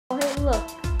Look.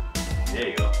 There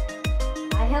you go.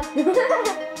 I helped you. You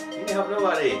didn't help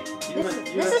nobody.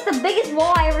 This is the biggest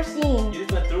wall I ever seen. You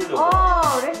just went through the wall.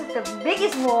 Oh, this is the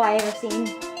biggest wall I ever seen.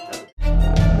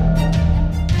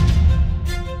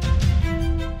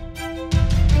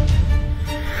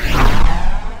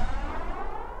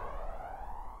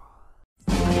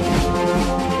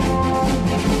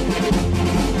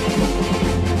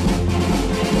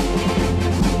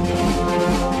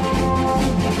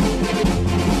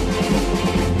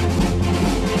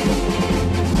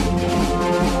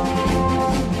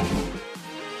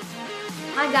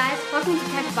 Hi guys, welcome to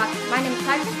Techbox. My name is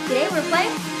Tiger. Today we're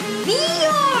playing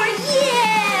VR,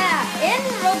 yeah, in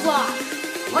Roblox.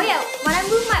 Oh yeah, when I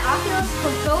move my Oculus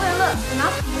controller, look, the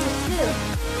mouse moves too.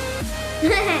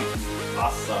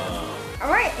 Awesome.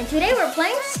 All right, and today we're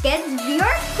playing Sked's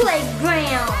VR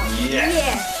Playground. Yes.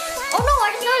 Yeah. Oh no, I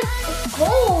just noticed it's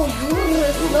cold. Ooh,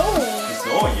 it's snowing. It's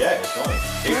snowing, yeah, it's snowing.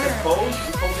 It's cold.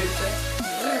 It's cold, they say.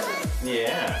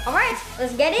 Yeah. All right,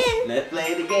 let's get in. Let's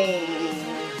play the game.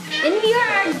 In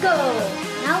VR, go.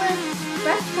 Now let's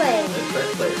press play. Let's press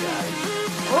play, guys.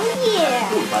 Oh yeah.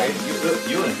 Cool, Tiger.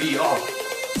 You in VR.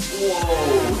 Whoa,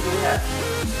 look at that.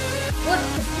 What?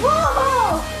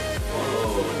 Whoa!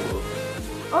 Whoa.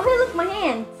 Oh, hey, look, my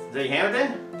hands. Is that your hand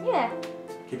then? Yeah.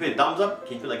 Can you put a thumbs up?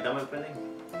 Can you put like thumb up anything?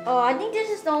 Oh, I think this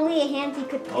is the only hand he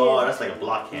could do. Oh, that's like a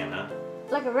block hand, huh?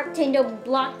 Like a rectangle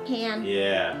block hand.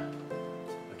 Yeah.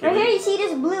 Okay, Right here, you see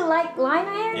this blue line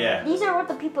right here? Yeah. These are what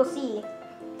the people see.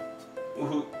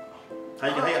 Ooh. How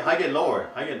you get lower?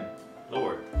 How you get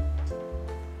lower?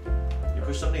 You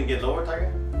push something and get lower,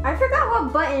 Tiger? I forgot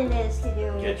what button it is to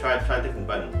do. Yeah, try a different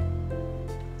button.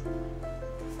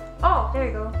 Oh, there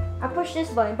you go. I pushed this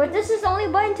button, but this is the only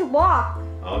button to walk.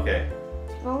 Okay.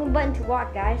 The only button to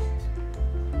walk, guys.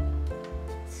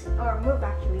 Or move,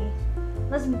 actually.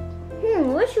 Let's.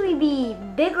 What should we be?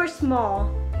 Big or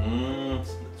small?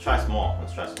 Let's try small.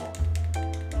 Let's try small.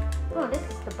 Oh, this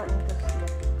is the button to see.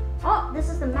 Oh, this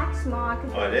is the max small. I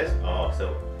could. Oh, it is? Oh,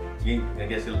 so I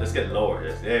guess let's get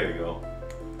lower. There we go.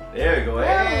 There we go. Whoa.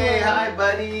 Hey, hi,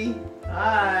 buddy.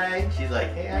 Hi. She's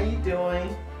like, hey, how you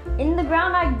doing? In the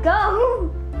ground I go.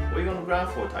 What are you on the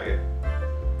ground for, Tiger?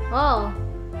 Oh.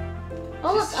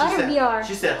 Oh, look, other VR.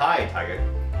 She said hi, Tiger.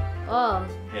 Oh.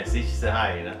 Yeah, see, she said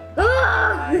hi, you know.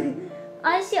 Hi.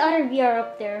 I see other VR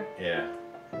up there. Yeah.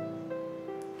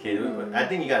 Okay, I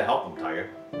think you gotta help him, Tiger.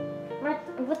 Right,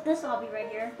 with this hobby right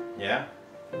here. Yeah?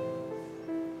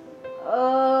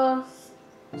 So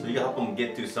you can help him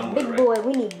get to somewhere, big right? boy,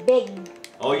 we need big.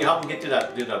 Oh, you help him get to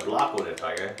that block over there,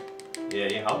 Tiger. Yeah,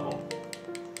 you help him.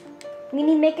 We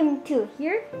need to make him to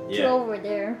here, Yeah. to over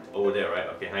there. Over there, right?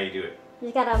 Okay, how you do it?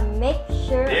 Just gotta make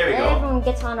sure There we go. everyone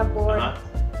gets on a board.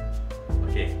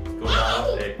 Okay, go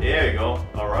down. There you go.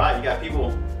 All right, you got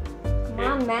people. Come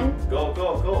on, man. Go,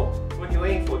 go, go. What are you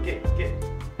waiting for? Get.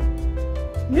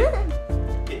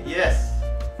 Yes.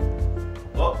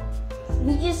 Oh.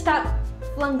 He just got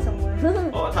flung somewhere.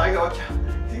 Oh, Tiger, watch out.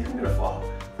 He's gonna fall.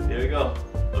 There we go.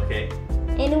 Okay.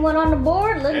 Anyone on the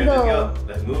board? Let's There go. we go.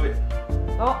 Let's move it.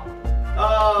 Oh.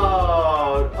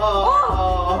 Oh.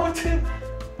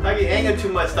 I get angry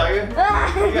too much, Tiger.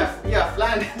 You got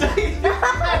flattened.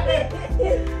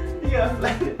 You got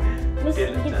flattened. Let's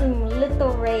get some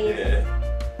little rays. Yeah.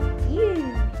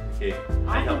 Okay.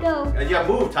 Off you go. You gotta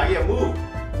move, Tiger. You gotta move.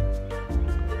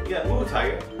 You gotta move,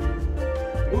 Tiger.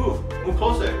 Move. Move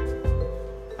closer.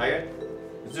 Tiger.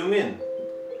 Zoom in.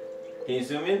 Can you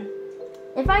zoom in?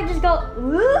 If I just go,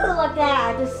 ooh, like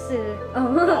that, just.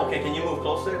 Okay, can you move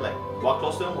closer? Like, walk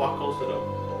closer? Walk closer though.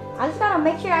 I just gotta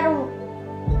make sure I don't.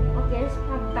 Okay, there's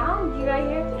a boundary right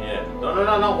here. Yeah.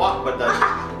 No, walk, but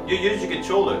you use your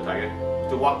controller, Tiger,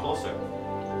 to walk closer.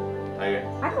 Tiger.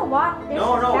 I can walk. There's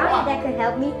No, a walk. boundary that could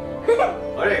help me.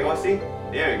 Oh, there you go, see?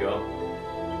 There you go.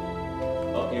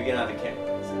 Oh, you're getting out of the camp.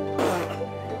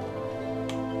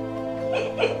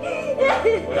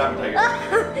 What happened, Tiger?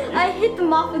 I hit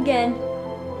them off again.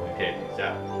 Okay, so.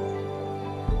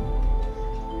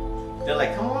 They're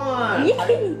like, come on.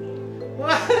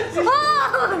 What? Oh!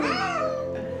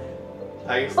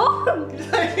 Tiger. Oh!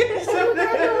 They're like, this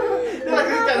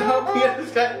guy's not helping us.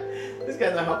 This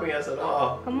guy's not helping us at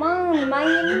all. Come on,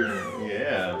 man.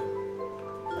 Yeah.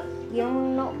 You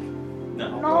don't know. No.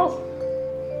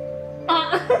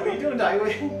 What are you doing, Tiger?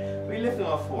 What are you lifting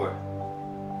off for?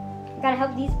 Gotta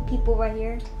help these people right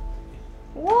here.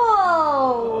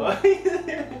 Whoa!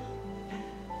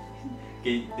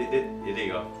 Okay, there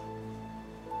you go.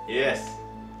 Yes.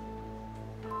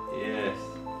 Yes.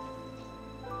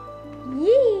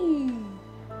 Yee!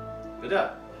 Good job.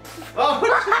 Oh!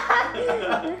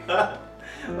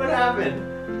 What happened?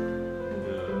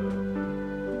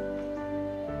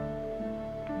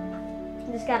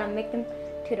 Just gotta make them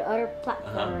to the other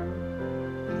platform.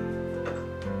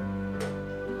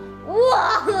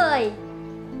 Why?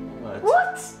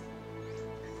 What?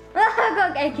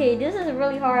 Okay, this is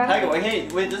really hard. Tiger,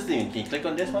 wait, this thing. Can you click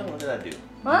on this one? What did I do?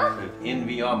 Huh? In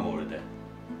VR mode then.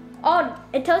 Oh,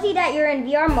 it tells you that you're in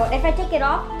VR mode. If I take it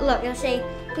off, look, it'll say,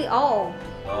 please. Oh.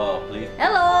 Oh, please.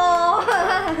 Hello.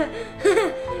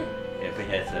 Yeah, put your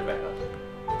headset back up.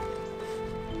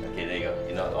 Okay, there you go.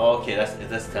 You know, oh, okay,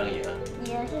 that's telling you, huh?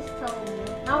 Yeah, it's just telling me.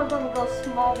 Now we're going to go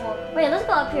small mode. Wait, let's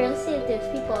go up here. Let's see if there's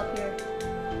people up here.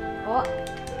 Oh,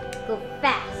 go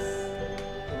fast.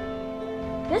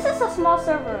 This is a small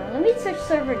server. Let me switch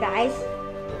server, guys.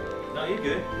 No, you're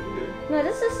good. You're good. No,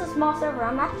 this is a small server.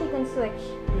 I'm actually going to switch.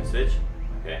 You can switch?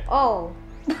 Okay. Oh.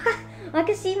 I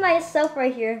can see myself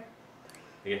right here.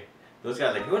 Okay. Those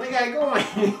guys like, where's the guy going?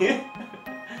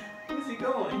 Where's he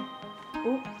going?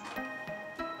 Oop.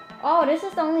 Oh, this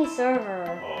is the only server.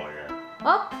 Oh, yeah.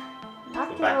 Up. Back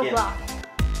to Roblox.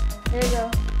 There you go.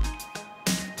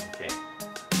 Okay.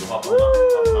 Go hop on.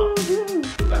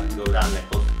 Go down there.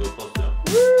 Go close to him.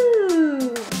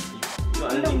 Woo! You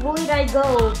In the void I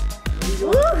go.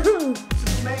 Woo!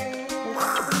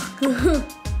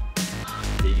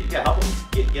 You gotta help him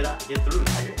get through.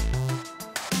 Tiger.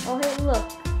 Oh, hey, look.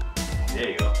 There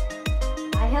you go.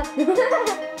 I helped you. You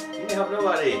didn't help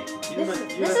nobody.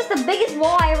 This is the biggest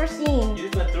wall I ever seen. You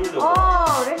just went through the wall.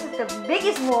 Oh, this is the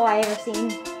biggest wall I ever seen.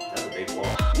 That's a big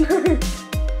wall.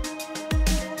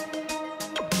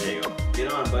 There you go.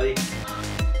 Get on, buddy.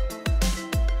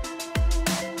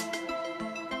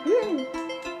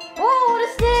 Oh, what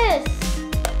is this?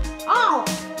 Oh!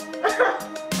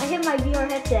 I hit my VR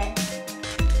headset.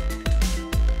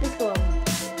 Let's go.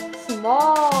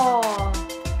 Small.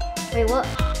 Wait, what?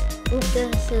 Oop,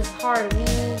 this is hard. We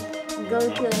go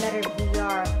to another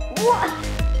VR. What?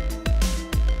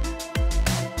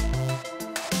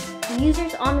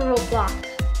 Users on Roblox.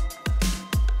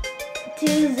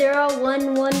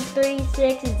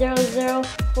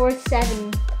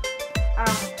 20113600047. I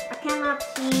cannot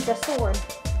see the sword.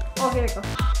 Oh, here we go.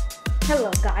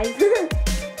 Hello, guys.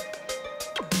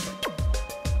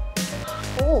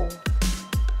 Oh.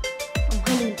 I'm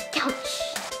hiding in the couch.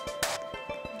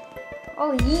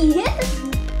 Oh, yes.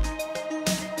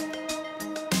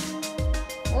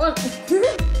 What?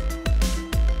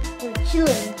 We're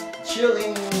chilling.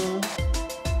 Chilling.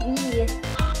 Yeah.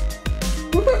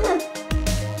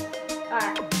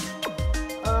 Alright.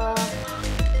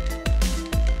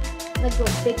 Let's go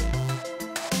big.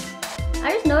 I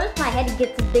just noticed my head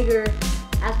gets bigger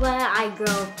as when I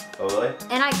grow. Oh, really?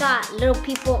 And I got little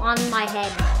people on my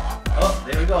head. Oh,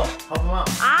 there we go. Help him out.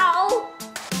 Ow!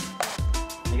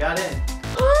 You got in.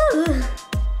 Woo!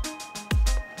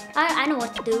 I know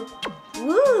what to do.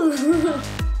 Woo!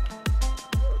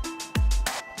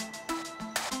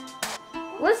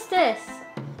 What's this?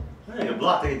 Hey, a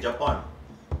block they can jump on.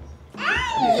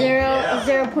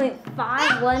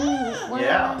 0.5, 1.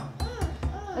 Yeah.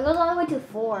 It goes all the way to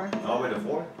 4. All the way to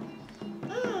 4?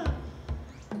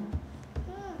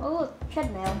 Oh, look,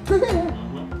 treadmill.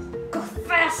 Mm-hmm. Go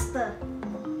faster!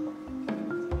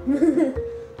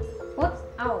 What?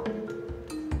 Ow.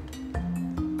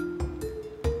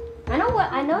 I know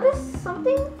what, I noticed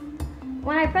something.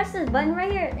 When I press this button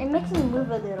right here, it makes me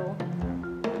move a little.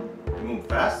 You move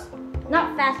fast?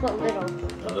 Not fast, but little. A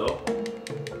little?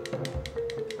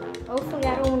 Hopefully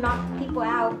I don't knock people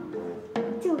out.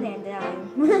 Two-handed out.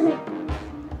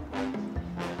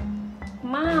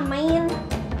 Come on, man.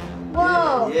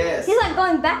 Whoa. Yes. He's like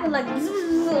going backward like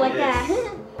like that.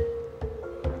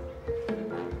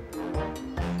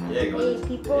 Yeah, go. Hey,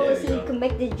 people, see you can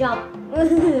make the jump.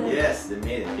 Yes, they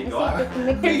made it. Okay, go on. They can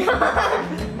make the jump.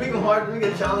 We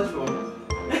can challenge for them.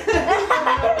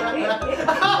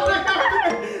 Oh,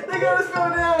 they gotta slow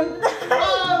down.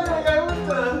 Oh my god, what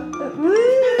the?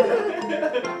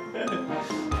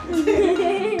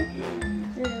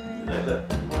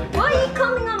 Why are you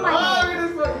coming on my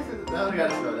head? Oh, now we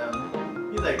gotta slow down.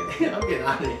 He's like, I'm getting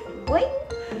out of here. Wait.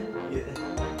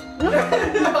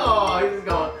 Yeah. Oh, he's just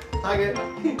going. Tiger,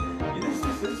 you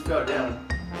just fell down.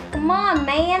 Come on,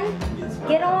 man.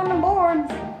 Get on the board.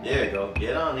 There you go.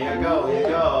 Get on. Here you go. Here you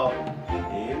go.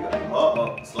 Here you go.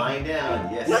 Uh-oh. Sliding down.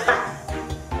 Yes.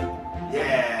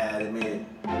 Yeah, they made it.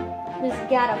 Just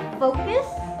gotta focus.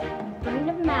 Bring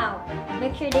them out.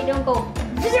 Make sure they don't go.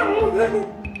 Yeah.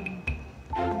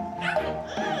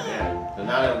 So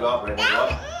now they'll go up. Right? They'll go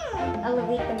up.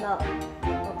 Elevate them up.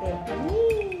 Okay.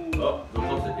 Oh, go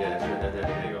closer. Yeah, that's right.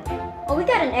 There you go. Oh, we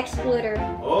got an exploiter.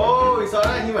 Oh, you saw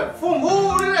that? He went, boom.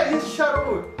 Oh, look at that. He shot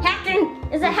over. Hacking!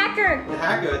 It's a hacker! The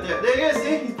hacker right there. There he is.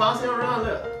 See? He's bouncing around.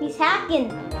 Look. He's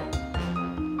hacking.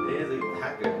 There's a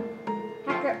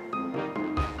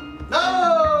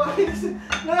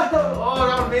Oh,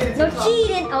 that made it. No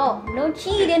cheating. Oh, no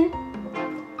cheating.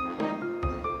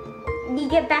 You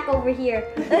get back over here.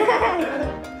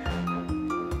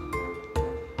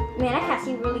 Man, I can't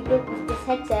see really good with this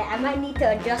headset. I might need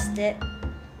to adjust it.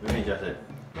 What do you mean adjust it?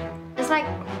 It's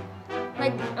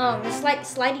like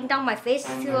sliding down my face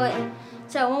to it,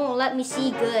 so it won't let me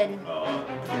see good. Oh.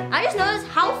 I just noticed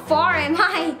how far am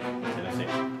I?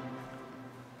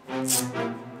 Let's see.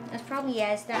 That's probably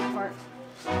it's that part.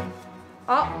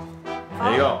 Oh.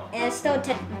 There you go. And it still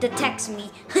detects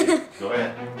me. Go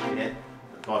ahead. Hit.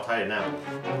 It's all tight now.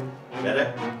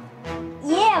 Better?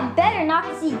 Yeah, better not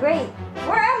to see great.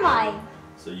 Where am I?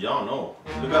 So you don't know.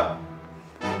 Look up.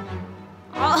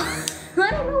 Oh, I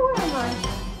don't know where am I.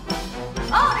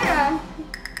 Oh, there I am.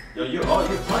 Yo, you're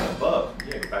flying above.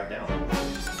 You gotta go back down.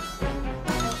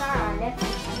 That's alright, left.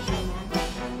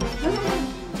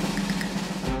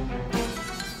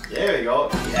 There we go.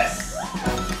 Yes.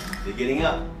 You're getting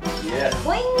up. Yes.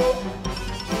 Wing.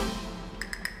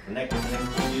 Connect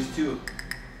these two.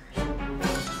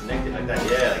 Connect it like that.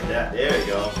 Yeah, like that. There we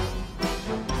go.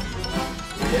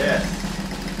 Yes.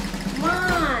 Come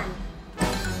on.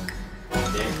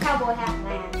 Okay. Cowboy hat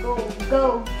man. Go, go,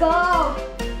 go.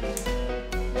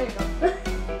 There you go.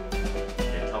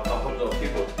 Okay, help the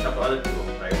people. Help the other people.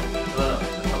 Right? No.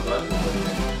 Help the other people.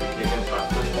 Get them across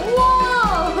first.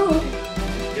 Whoa!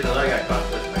 Get the other guy across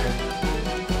first.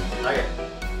 Okay.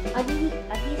 Are these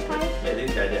guys? Yeah,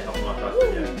 these guys, yeah, help them across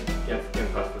first. Yeah. Get them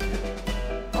across first.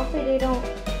 Yeah. Hopefully they don't.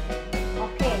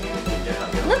 Okay.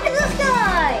 Yeah, Look at this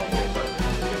guy!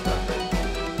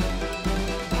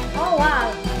 Oh wow.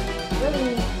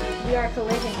 Really, we are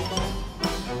collision.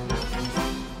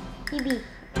 PB.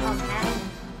 Adam.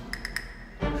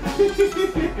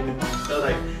 So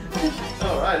like,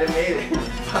 alright, they made it.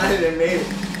 Finally, they made it.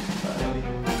 Finally.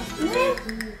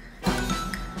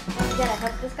 You gotta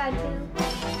help this guy too.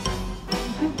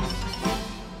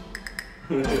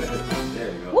 There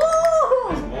you go. Woo!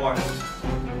 There's more.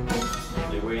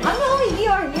 They're waiting. I'm the only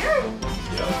VR here.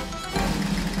 Yep.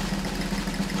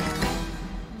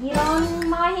 Get on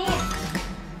my hand.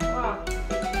 Wow.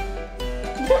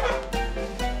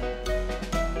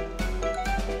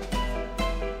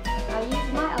 I'll use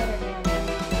my other hand.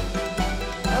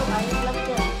 Oh, I just left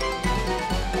it.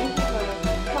 Thank you for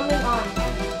coming on.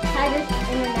 Tiger's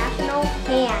International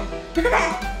Hand.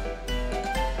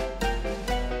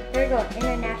 There we go,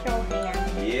 International Hand.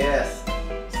 Yes.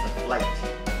 It's the flight.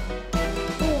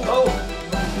 Ooh. Oh!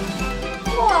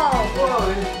 Whoa! Whoa!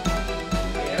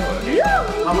 Yeah,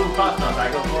 how about cross now,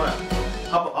 Tiger? Come on.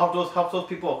 Help those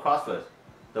people across first.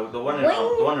 The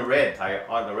one in red, Tiger.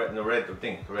 Oh, the red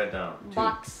thing. The red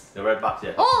Box. The red box,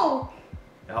 yeah. Oh!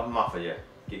 Yeah, help them off it, yeah.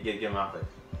 Get them off it.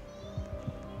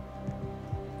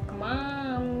 Come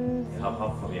on.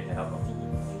 Yeah, help them.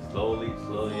 Slowly.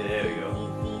 There we go.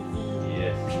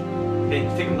 Yes. Can you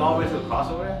take them all the way to the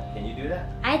crossover? Can you do that?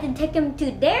 I had to take him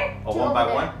to there? Or to one over by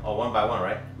there. one? Or one by one,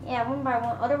 right? Yeah, one by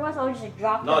one. Otherwise, I'll just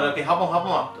drop No, them. okay, help them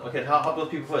up. Okay, help those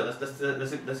people first.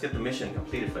 Let's get the mission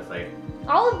completed first. Like,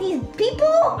 All of these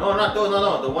people? no, not those.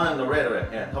 No, the one in the red.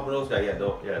 Yeah, help those guys. Yeah,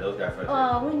 those guys first.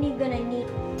 We're gonna need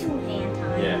 2-hand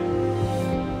time. Yeah.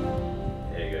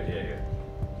 There you go.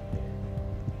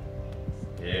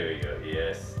 There we go.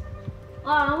 Yes. Oh,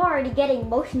 I'm already getting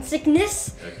motion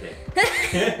sickness. Okay.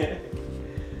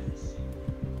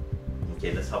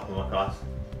 Okay, let's help them across.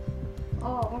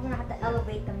 Oh, we're gonna have to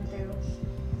elevate them through.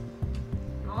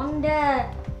 On the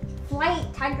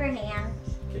flight, tiger hand.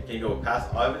 Okay, can you go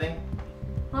past everything?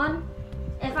 Hon,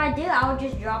 if I do, I'll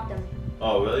just drop them.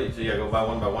 Oh, really? So you gotta go by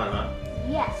one, huh?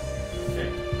 Yes. Okay.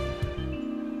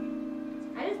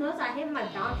 I just noticed I hit my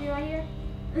boundary right here.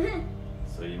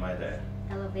 So you might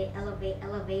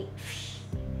Elevate.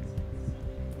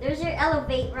 There's your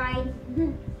elevate ride.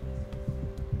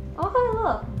 Oh,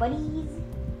 look, buddies.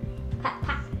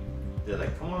 Pat. They're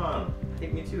like, come on,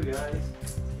 take me too, guys.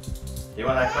 You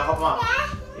want to help them out?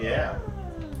 Yeah.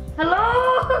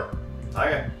 Hello.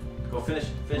 Tiger, go finish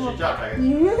your job, Tiger.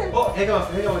 Yeah. Oh, here comes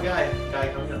a guy. Guy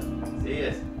coming up. There he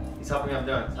is. He's helping him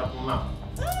down. He's helping him out.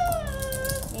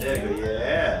 There you go.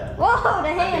 Yeah. Whoa, the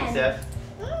I think hand. Steph.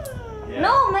 Yeah.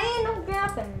 No, man, don't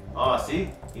grab him. Oh, see?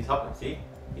 He's helping. See?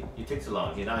 He takes so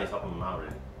long. Now he's helping him out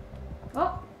already.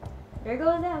 Oh, there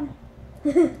goes them.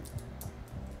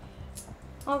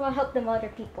 I'll go help them other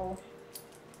people.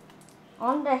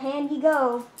 On the hand you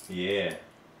go. Yeah.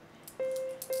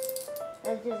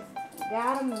 Let's just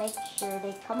gotta make sure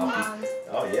they come on.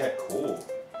 Oh yeah, cool.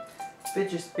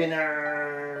 Fidget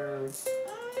spinners.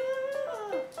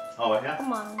 Oh yeah.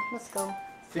 Come on, let's go.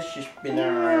 Fidget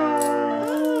spinner.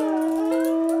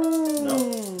 No.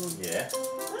 Yeah.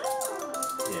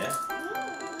 Yeah.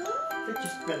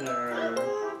 Spinner.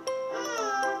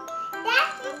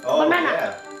 Oh, Banana.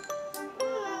 yeah.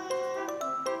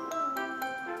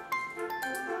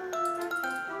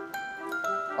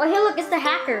 Oh, hey, look, it's the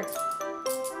hacker.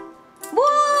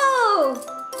 Whoa!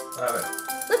 What happened?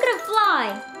 Look at it fly.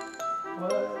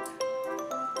 What?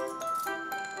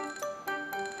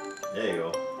 There you go.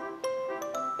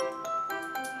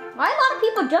 Why are a lot of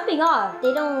people jumping off?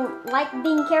 They don't like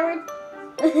being carried?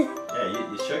 Yeah,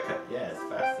 you shortcut. Yeah, it's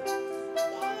faster.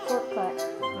 Shortcut.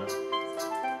 Uh-huh.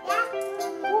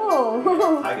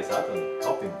 Whoa! Tiger's helping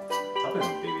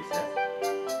baby Seth.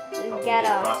 You Helping get get a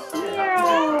across. Yeah,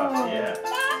 helping get across. Yeah.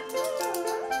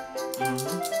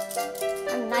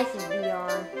 I'm nice in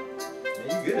VR. Yeah,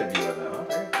 you're good at VR now, huh?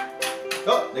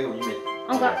 Oh, there you go. You made.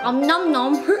 I'm num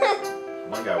num.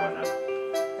 One guy went now.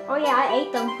 Oh yeah, I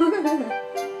ate them.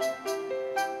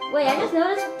 Wait, I just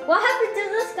noticed. What happened to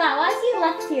this guy? Why is he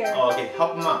left here? Oh, okay.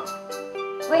 Help him out.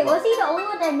 Wait, was he the only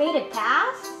one that made it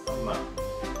past? Help him out.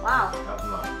 Wow. Help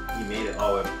him out. He made it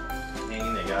all the way. Hang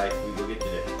in there, guys. We go get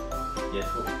you there. Yes.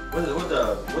 What's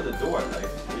the door like?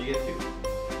 Where you get to?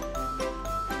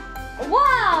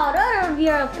 Wow, the other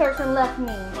VR person left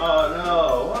me. Oh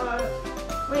no! What?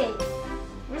 Wait,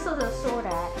 where's the sword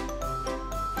at?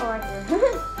 Oh, right here.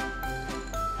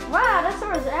 Wow, that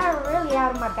sword is really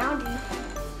out of my boundary.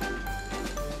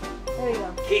 There you go.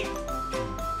 Kick.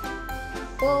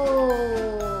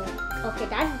 Whoa. Okay,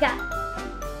 that got.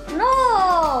 No!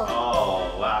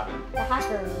 Oh, what happened? The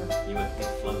hacker.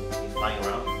 He's flying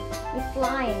around. He's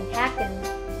flying, hacking.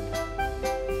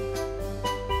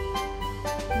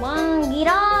 Come on, get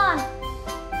on!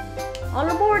 All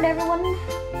aboard, everyone!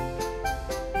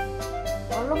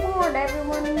 All aboard,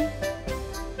 everyone!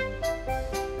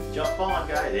 Jump on,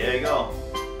 guys. There you go.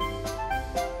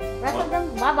 Rest of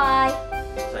them, bye-bye.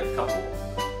 It's like a couple.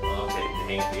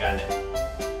 Okay, you got it.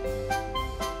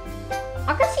 I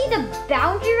can see the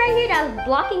boundary right here that's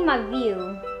blocking my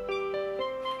view.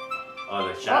 Oh,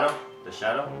 the shadow? The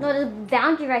shadow? No, the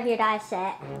boundary right here that I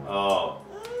set. Oh.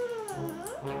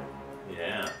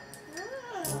 Yeah.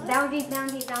 Boundary,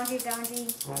 boundary, boundary, boundary,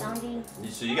 boundary.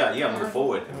 So you got to move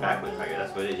forward and backward. I guess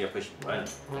that's what it is. You got to push the button.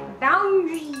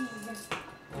 Boundaries.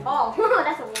 Oh,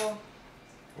 that's a wall.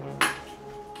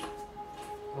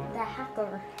 The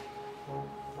hacker.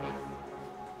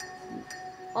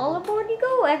 All aboard you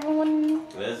go, everyone.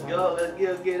 Let's go. Let's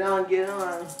go. Get on. Get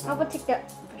on. I'm gonna take the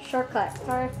shortcut.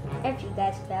 Sorry if you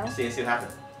guys fell. See what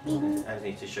happens. Bing. I just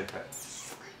need to shortcut.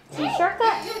 See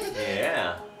shortcut?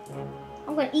 Yeah.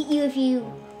 I'm gonna eat you if you.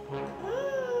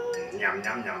 Yum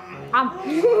yum yum.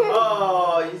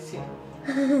 Oh, you see.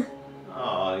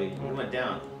 Oh, you went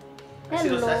down. I see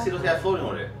those guys floating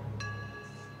over there.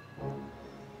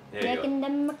 There you making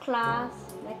them across,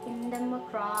 making them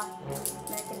across,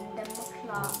 making them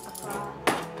across.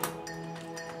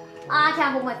 Ah, I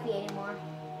can't hold my feet anymore.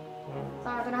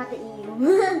 Sorry, I'm gonna have to eat you.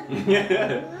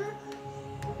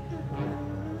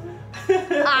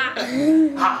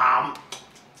 Ah.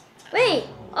 Wait.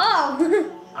 Oh.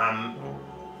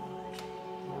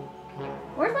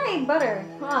 Where's my butter?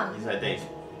 Hold on. He's like, thanks.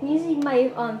 I'm using my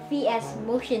feet as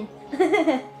motion.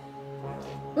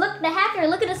 Look, the hacker.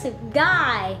 Look at this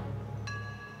guy.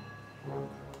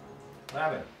 What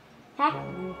happened? Hacker.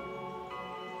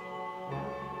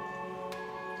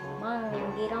 Come on,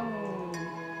 get on.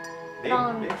 Get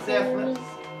on, fools.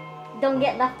 Don't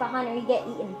get left behind or you get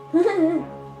eaten.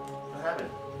 What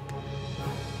happened?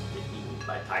 Get eaten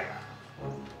by tiger.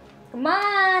 Come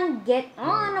on, get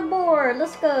on aboard.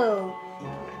 Let's go.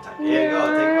 There you go.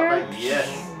 Take him up, right? Yes.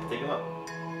 Take him up.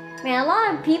 Man, a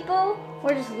lot of people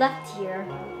were just left here.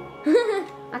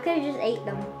 I could have just ate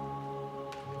them.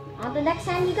 On the next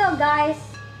time you go, guys.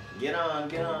 Get on,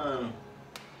 get on.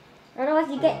 Otherwise,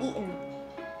 you get eaten.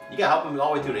 You gotta help him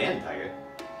all the way to the end, Tiger.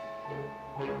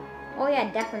 Oh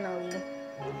yeah, definitely.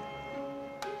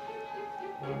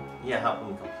 Yeah, help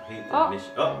him complete the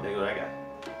mission. Oh, there goes that guy.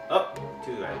 Oh,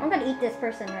 two guys. I'm gonna eat this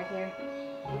person right here.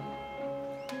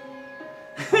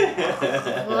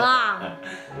 Wow.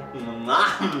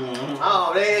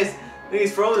 Oh,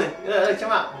 he's frozen. Check him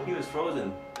out. He was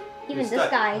frozen. Even this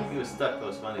guy. He was stuck. That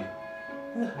was funny.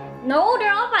 No,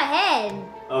 they're on my head.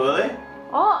 Oh, really?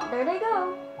 Oh, there they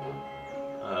go.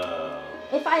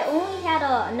 If I only had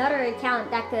another account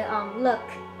that could look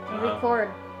and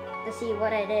record to see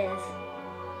what it is.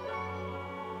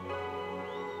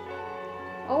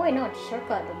 Oh wait, no, it's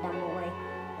shortcut down the way.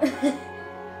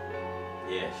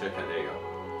 Yeah, shortcut. There you go.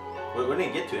 Where did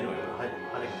he get to anyway? How did he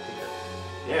complete that?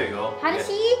 There you go. How to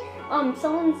see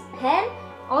someone's head?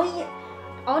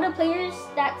 All the players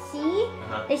that see,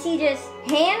 they see just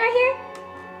hand right here.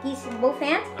 He's both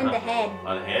hands and the head.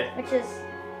 On the head? Which is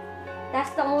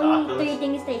That's the only 3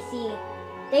 things they see.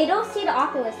 They don't see the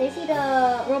Oculus. They see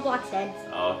the Roblox Sked.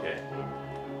 Oh, okay.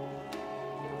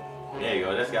 There you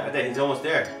go. This guy. I think he's almost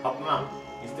there. Help him out.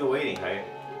 He's still waiting, right?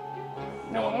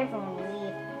 No. Man, everyone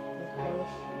leave this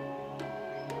place.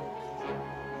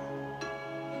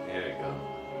 There you go.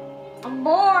 I'm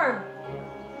bored.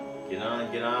 Get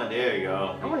on, get on. There you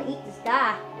go. I want to eat this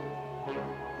guy.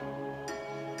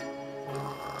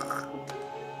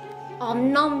 Oh,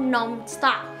 nom nom.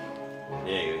 Stop.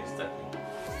 There you go. He's stuck.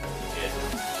 Yes.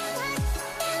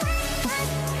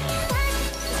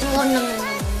 Oh, nom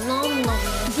nom nom nom nom.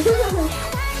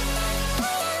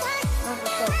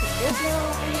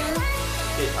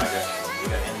 Hey, Tiger. We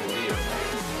gotta end the video.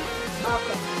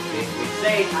 Okay. We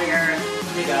say, Tiger.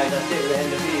 Hey guys, that's it. We end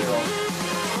the video.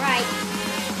 Alright.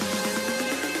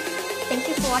 Thank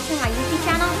you for watching my YouTube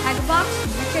channel, Tigerbox.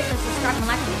 Make sure to subscribe and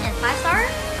like and 5-star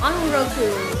on Roku.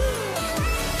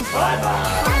 Bye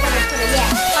bye. I'm gonna put it, yeah,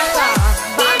 5-star.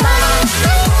 Bye bye.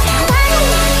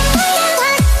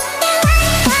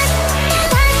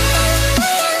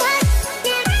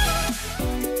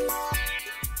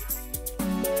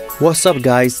 What's up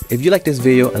guys? If you like this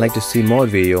video and like to see more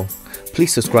video,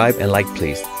 please subscribe and like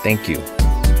please. Thank you.